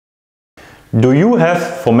Do you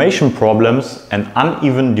have formation problems and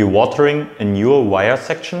uneven dewatering in your wire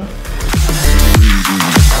section?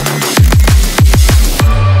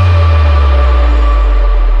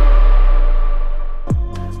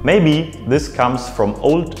 Maybe this comes from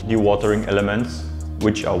old dewatering elements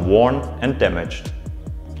which are worn and damaged.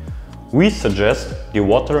 We suggest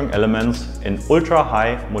dewatering elements in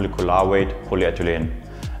ultra-high molecular weight polyethylene,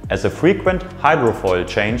 as a frequent hydrofoil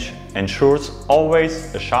change ensures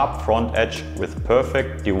always a sharp front edge with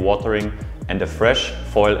perfect dewatering and a fresh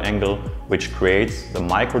foil angle, which creates the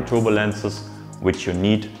microturbulences which you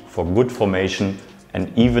need for good formation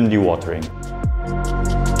and even dewatering.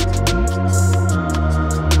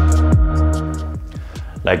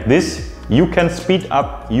 Like this, you can speed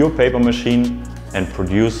up your paper machine and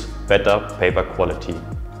produce better paper quality.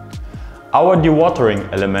 Our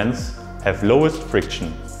dewatering elements have lowest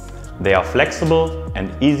friction. They are flexible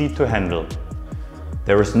and easy to handle.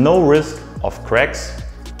 There is no risk of cracks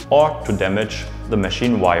or to damage the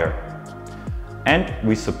machine wire. And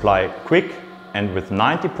we supply quick and with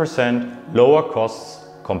 90% lower costs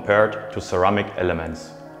compared to ceramic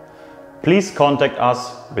elements. Please contact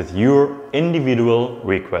us with your individual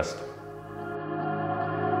request.